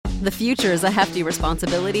The future is a hefty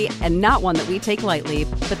responsibility and not one that we take lightly,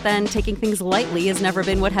 but then taking things lightly has never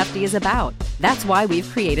been what Hefty is about. That's why we've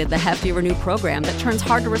created the Hefty Renew program that turns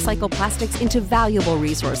hard-to-recycle plastics into valuable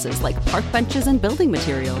resources like park benches and building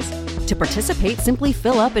materials. To participate, simply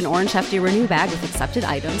fill up an orange Hefty Renew bag with accepted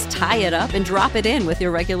items, tie it up, and drop it in with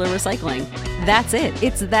your regular recycling. That's it.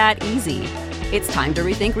 It's that easy. It's time to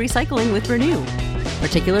rethink recycling with Renew.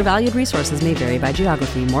 Particular valued resources may vary by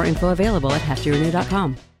geography. More info available at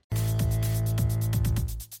heftyrenew.com.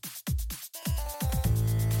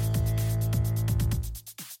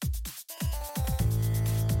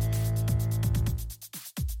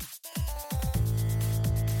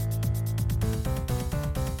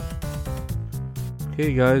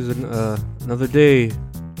 Hey guys, another day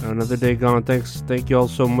gone. Thank you all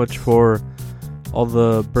so much for all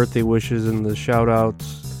the birthday wishes and the shout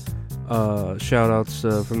outs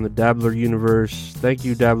from the Dabbler Universe. Thank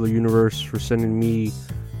you, Dabbler Universe, for sending me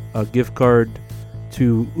a gift card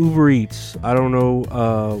to Uber Eats. I don't know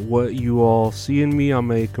what you all see in me. I'm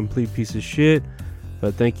a complete piece of shit,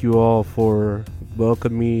 but thank you all for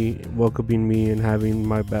welcoming me and having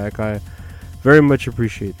my back. I very much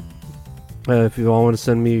appreciate it. If you all want to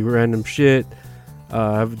send me random shit,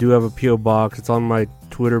 I do have a P.O. box. It's on my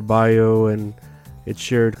Twitter bio, and it's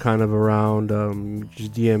shared kind of around.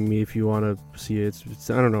 Just DM me if you want to see it. It's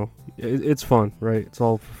I don't know. It's fun, right? It's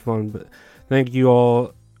all for fun. But thank you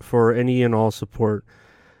all for any and all support.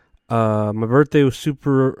 My birthday was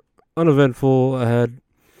super uneventful. I had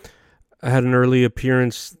an early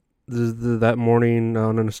appearance that morning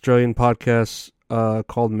on an Australian podcast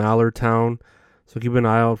called Mallertown. So keep an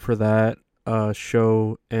eye out for that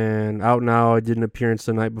show. And out now, I did an appearance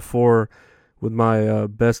the night before with my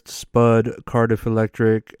best spud, Cardiff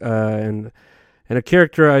Electric, and a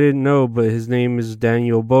character I didn't know, but his name is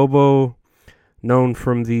Daniel Bobo, known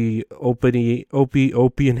from the Opie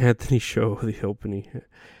and Anthony show, the Opie.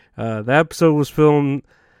 The episode was filled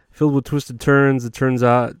with twisted turns. It turned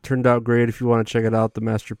out great. If you want to check it out, the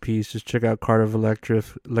masterpiece, just check out Cardiff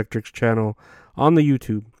Electric's channel on the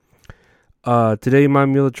YouTube. Today my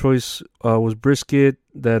meal of choice was brisket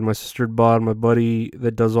that my sister had bought. My buddy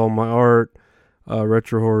that does all my art,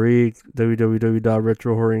 Retro Horror Inc.,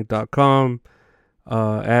 www.retrohorrorinc.com,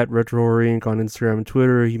 at Retro Horror Inc. on Instagram and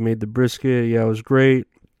Twitter. He made the brisket. Yeah, it was great.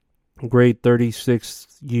 Great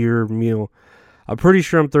 36-year meal. I'm pretty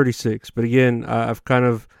sure I'm 36, but again, I've kind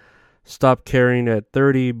of stopped caring at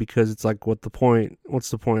 30 because it's like, what's the point? I'm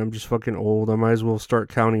just fucking old. I might as well start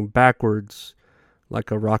counting backwards like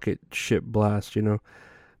a rocket ship blast, you know.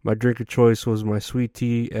 My drink of choice was my sweet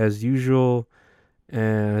tea as usual,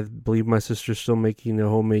 and I believe my sister's still making a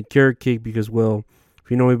homemade carrot cake because, well, if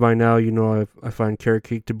you know me by now, you know I find carrot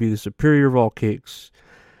cake to be the superior of all cakes.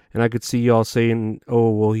 And I could see y'all saying,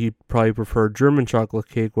 oh, well, he'd probably prefer German chocolate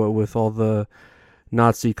cake, what with all the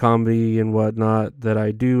Nazi comedy and whatnot that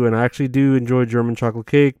I do, and I actually do enjoy German chocolate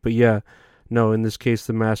cake, but yeah, no, in this case,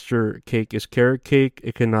 the master cake is carrot cake.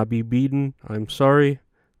 It cannot be beaten. I'm sorry.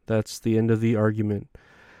 That's the end of the argument.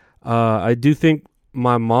 I do think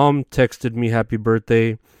my mom texted me happy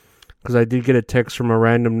birthday because I did get a text from a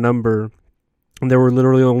random number. And there were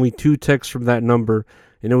literally only 2 texts from that number.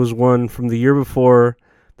 And it was one from the year before,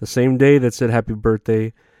 the same day, that said happy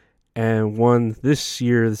birthday. And one this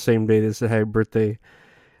year, the same day, that said happy birthday.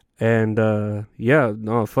 And, yeah,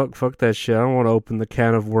 no, fuck that shit. I don't want to open the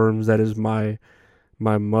can of worms that is my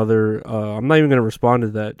mother. I'm not even going to respond to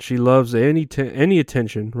that. She loves any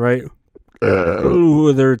attention, right?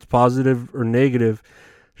 Whether it's positive or negative,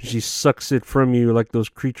 she sucks it from you like those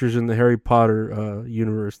creatures in the Harry Potter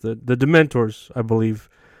universe. The Dementors, I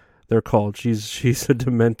believe they're called. She's a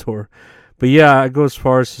Dementor. But yeah, I go as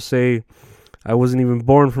far as to say I wasn't even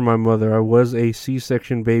born from my mother. I was a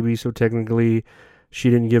C-section baby, so technically she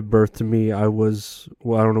didn't give birth to me. I was,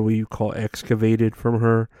 well, I don't know what you call excavated from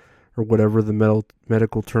her, or whatever the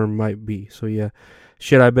medical term might be. So yeah,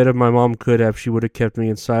 shit, I bet if my mom could have, she would have kept me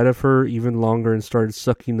inside of her even longer and started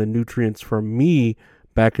sucking the nutrients from me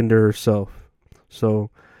back into herself. So,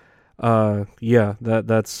 yeah,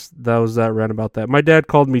 that was that rant about that. My dad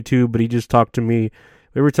called me too, but he just talked to me.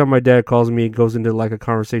 Every time my dad calls me, he goes into like a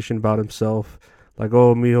conversation about himself. Like,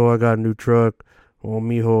 oh, mijo, I got a new truck. Oh,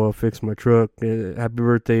 mijo, I fixed my truck. Happy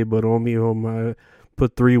birthday, but oh, mijo, I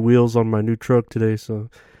put 3 wheels on my new truck today.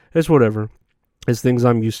 So it's whatever. It's things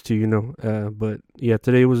I'm used to, you know. But yeah,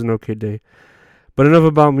 today was an okay day. But enough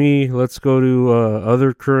about me. Let's go to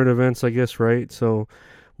other current events, I guess, right? So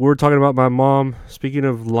we're talking about my mom. Speaking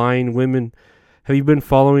of lying women, have you been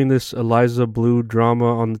following this Eliza Blue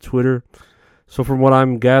drama on the Twitter? So from what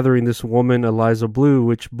I'm gathering, this woman, Eliza Blue,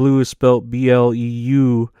 which blue is spelled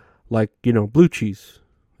B-L-E-U, like, you know, blue cheese.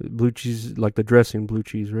 Blue cheese, like the dressing, blue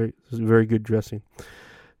cheese, right? It's very good dressing.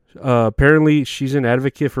 Apparently, she's an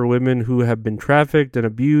advocate for women who have been trafficked and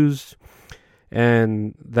abused,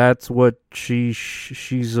 and that's what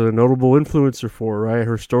she's a notable influencer for, right?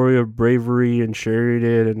 Her story of bravery and sharing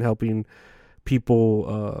it and helping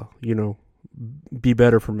people, be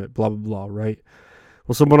better from it, blah, blah, blah, right?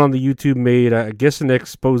 Well, someone on the YouTube made, I guess, an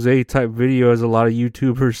expose type video, as a lot of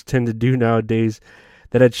YouTubers tend to do nowadays,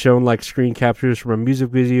 that had shown like screen captures from a music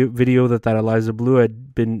video that Eliza Blue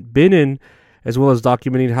had been in, as well as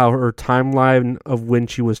documenting how her timeline of when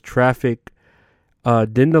she was trafficked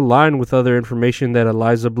didn't align with other information that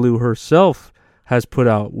Eliza Blue herself has put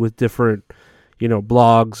out with different,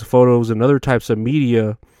 blogs, photos, and other types of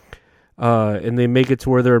media. And they make it to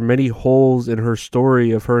where there are many holes in her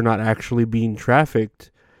story of her not actually being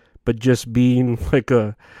trafficked, but just being like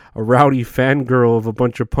a rowdy fangirl of a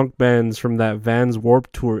bunch of punk bands from that Vans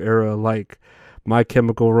Warped Tour era, like My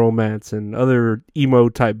Chemical Romance and other emo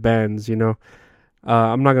type bands,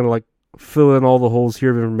 I'm not going to fill in all the holes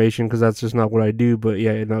here of information because that's just not what I do, but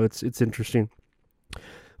yeah, it's interesting.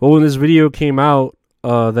 Well, when this video came out,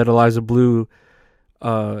 that Eliza Blue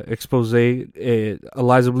expose,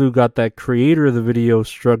 Eliza Blue got that creator of the video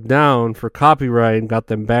struck down for copyright and got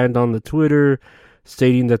them banned on the Twitter,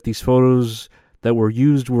 stating that these photos that were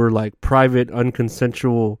used were like private,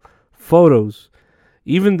 unconsensual photos.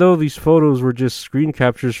 Even though these photos were just screen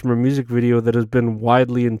captures from a music video that has been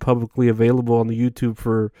widely and publicly available on the YouTube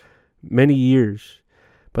for many years,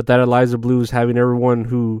 but that Eliza Blue is having everyone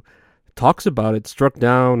who talks about it struck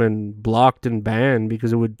down and blocked and banned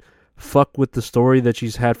because it would fuck with the story that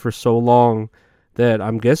she's had for so long, that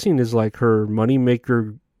I'm guessing is like her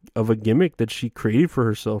moneymaker of a gimmick that she created for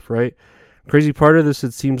herself, right? Crazy part of this,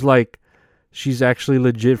 it seems like she's actually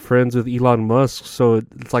legit friends with Elon Musk, so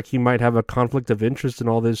it's like he might have a conflict of interest in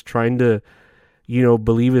all this, trying to,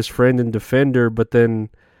 believe his friend and defend her, but then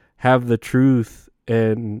have the truth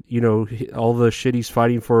and, all the shit he's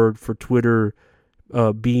fighting for Twitter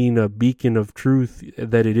being a beacon of truth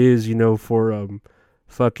that it is, for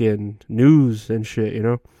fucking news and shit,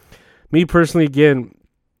 Me personally, again,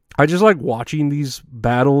 I just like watching these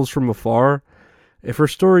battles from afar. If her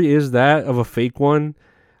story is that of a fake one,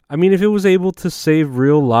 I mean, if it was able to save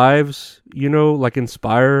real lives,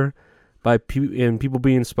 inspire by and people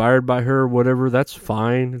being inspired by her or whatever, that's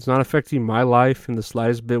fine. It's not affecting my life in the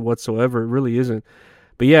slightest bit whatsoever. It really isn't.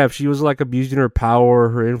 But yeah, if she was like abusing her power,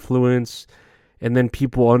 her influence, and then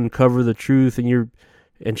people uncover the truth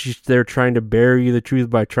and she's there trying to bury the truth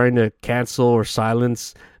by trying to cancel or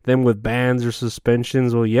silence them with bans or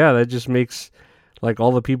suspensions, well, yeah, that just makes like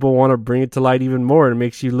all the people want to bring it to light even more. It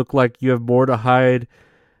makes you look like you have more to hide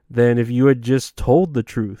than if you had just told the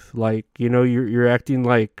truth. Like, you're acting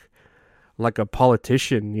like a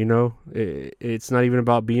politician, It's not even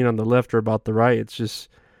about being on the left or about the right. It's just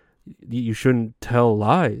you shouldn't tell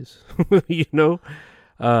lies, The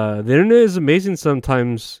internet is amazing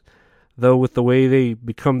sometimes, though, with the way they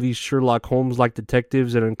become these Sherlock Holmes-like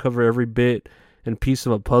detectives and uncover every bit and piece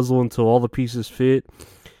of a puzzle until all the pieces fit.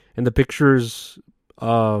 And the picture's,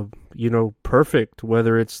 perfect,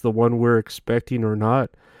 whether it's the one we're expecting or not.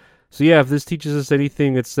 So yeah, if this teaches us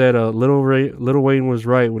anything, it's that Lil Wayne was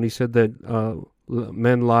right when he said that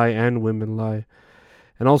men lie and women lie.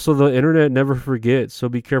 And also, the internet never forgets, so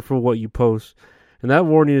be careful what you post. And that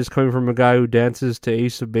warning is coming from a guy who dances to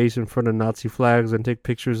Ace of Base in front of Nazi flags and take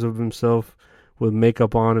pictures of himself with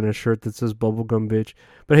makeup on and a shirt that says bubblegum bitch.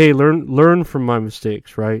 But hey, learn from my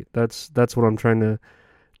mistakes, right? That's what I'm trying to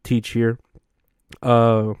teach here.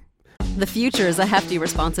 The future is a hefty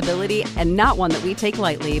responsibility and not one that we take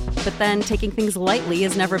lightly, but then taking things lightly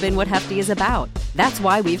has never been what Hefty is about. That's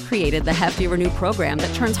why we've created the Hefty Renew program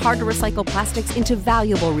that turns hard-to-recycle plastics into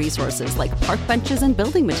valuable resources like park benches and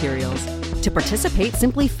building materials. To participate,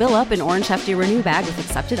 simply fill up an orange Hefty Renew bag with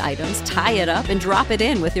accepted items, tie it up, and drop it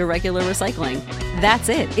in with your regular recycling. That's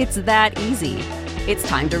it. It's that easy. It's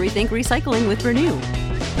time to rethink recycling with Renew.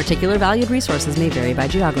 Particular valued resources may vary by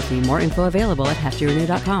geography. More info available at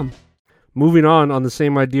heftyrenew.com. Moving on the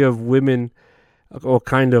same idea of women, well,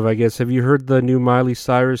 kind of, I guess. Have you heard the new Miley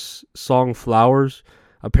Cyrus song Flowers?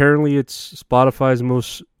 Apparently it's Spotify's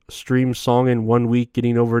most streamed song in 1 week,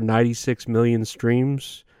 getting over 96 million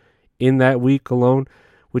streams in that week alone,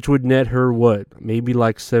 which would net her, maybe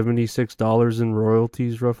like $76 in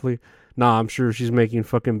royalties, roughly? Nah, I'm sure she's making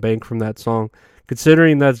fucking bank from that song.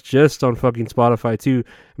 Considering that's just on fucking Spotify, too.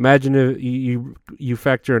 Imagine if you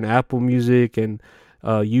factor in Apple Music and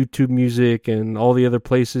YouTube Music and all the other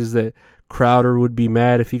places that Crowder would be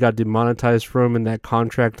mad if he got demonetized from in that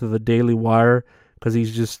contract to the Daily Wire because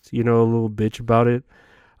he's just, a little bitch about it.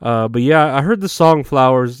 But yeah, I heard the song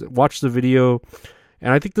Flowers, watched the video,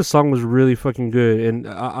 and I think the song was really fucking good. And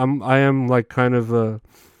I am like kind of a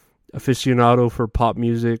aficionado for pop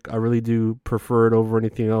music. I really do prefer it over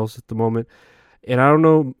anything else at the moment. And I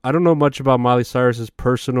don't know much about Miley Cyrus's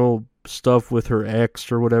personal stuff with her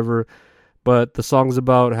ex or whatever, but the song's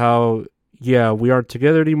about how, yeah, we aren't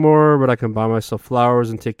together anymore, but I can buy myself flowers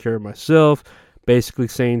and take care of myself, basically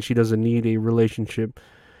saying she doesn't need a relationship.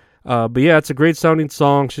 But yeah, it's a great sounding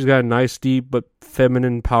song. She's got a nice, deep, but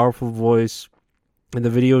feminine, powerful voice. And the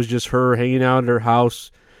video is just her hanging out at her house,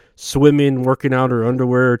 swimming, working out her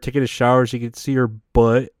underwear, taking a shower so you can see her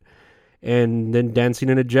butt, and then dancing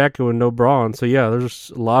in a jacket with no bra on. So yeah,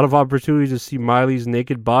 there's a lot of opportunities to see Miley's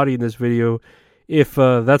naked body in this video if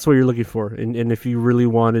that's what you're looking for, and if you really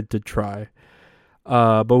wanted to try.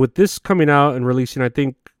 But with this coming out and releasing, I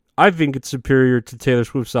think it's superior to Taylor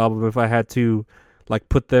Swift's album if I had to like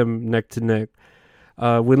put them neck to neck.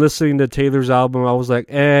 When listening to Taylor's album, I was like,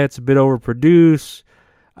 it's a bit overproduced.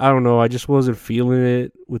 I don't know, I just wasn't feeling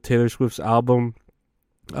it with Taylor Swift's album.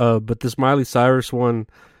 But this Miley Cyrus one,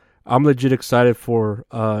 I'm legit excited for.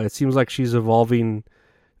 It seems like she's evolving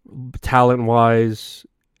talent-wise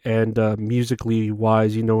and musically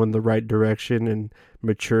wise, in the right direction and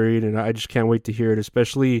maturing, and I just can't wait to hear it,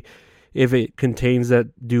 especially if it contains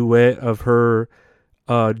that duet of her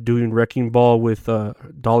doing Wrecking Ball with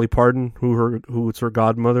Dolly Parton, who is her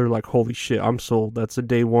godmother. Like, holy shit, I'm sold. That's a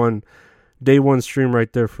day one stream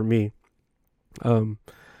right there for me. And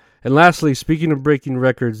lastly, speaking of breaking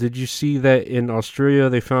records, did you see that in Australia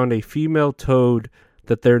they found a female toad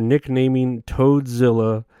that they're nicknaming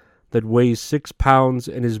Toadzilla that weighs 6 pounds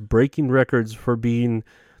and is breaking records for being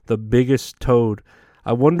the biggest toad?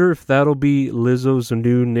 I wonder if that'll be Lizzo's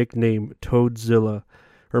new nickname, Toadzilla.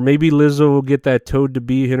 Or maybe Lizzo will get that toad to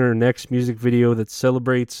be in her next music video that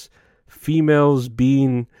celebrates females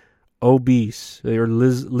being obese. Or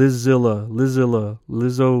Lizzo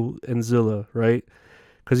and Zilla, right?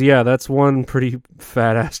 Because, yeah, that's one pretty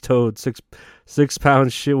fat-ass toad. 6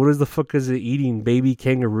 pounds shit. What the fuck is it eating? Baby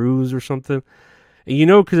kangaroos or something?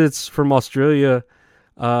 And because it's from Australia,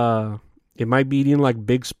 it might be eating, like,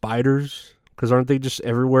 big spiders. Because aren't they just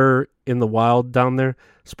everywhere in the wild down there?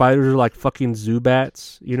 Spiders are like fucking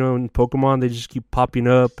Zubats. In Pokemon, they just keep popping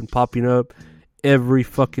up and popping up every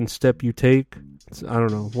fucking step you take. I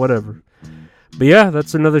don't know. Whatever. But, yeah,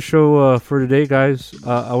 that's another show for today, guys.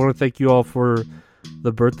 I want to thank you all for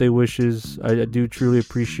the birthday wishes. I do truly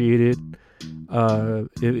appreciate it.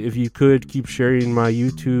 If you could keep sharing my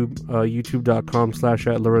YouTube,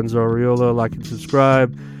 youtube.com/@LorenzoAriola, like and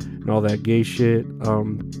subscribe and all that gay shit.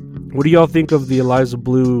 What do y'all think of the Eliza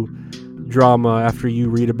Blue drama after you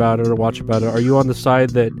read about it or watch about it? Are you on the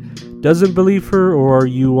side that doesn't believe her, or are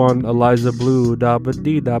you on Eliza Blue? Da ba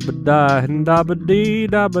dee da ba da da ba dee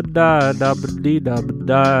da ba da da ba dee da ba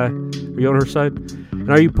da. Are you on her side? And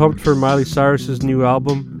are you pumped for Miley Cyrus's new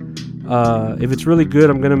album? If it's really good,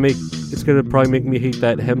 it's gonna probably make me hate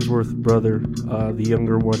that Hemsworth brother, the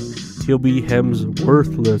younger one. He'll be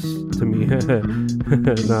Hemsworthless to me.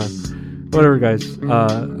 Nah, whatever, guys.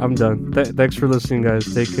 I'm done. Thanks for listening,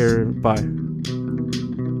 guys. Take care. Bye.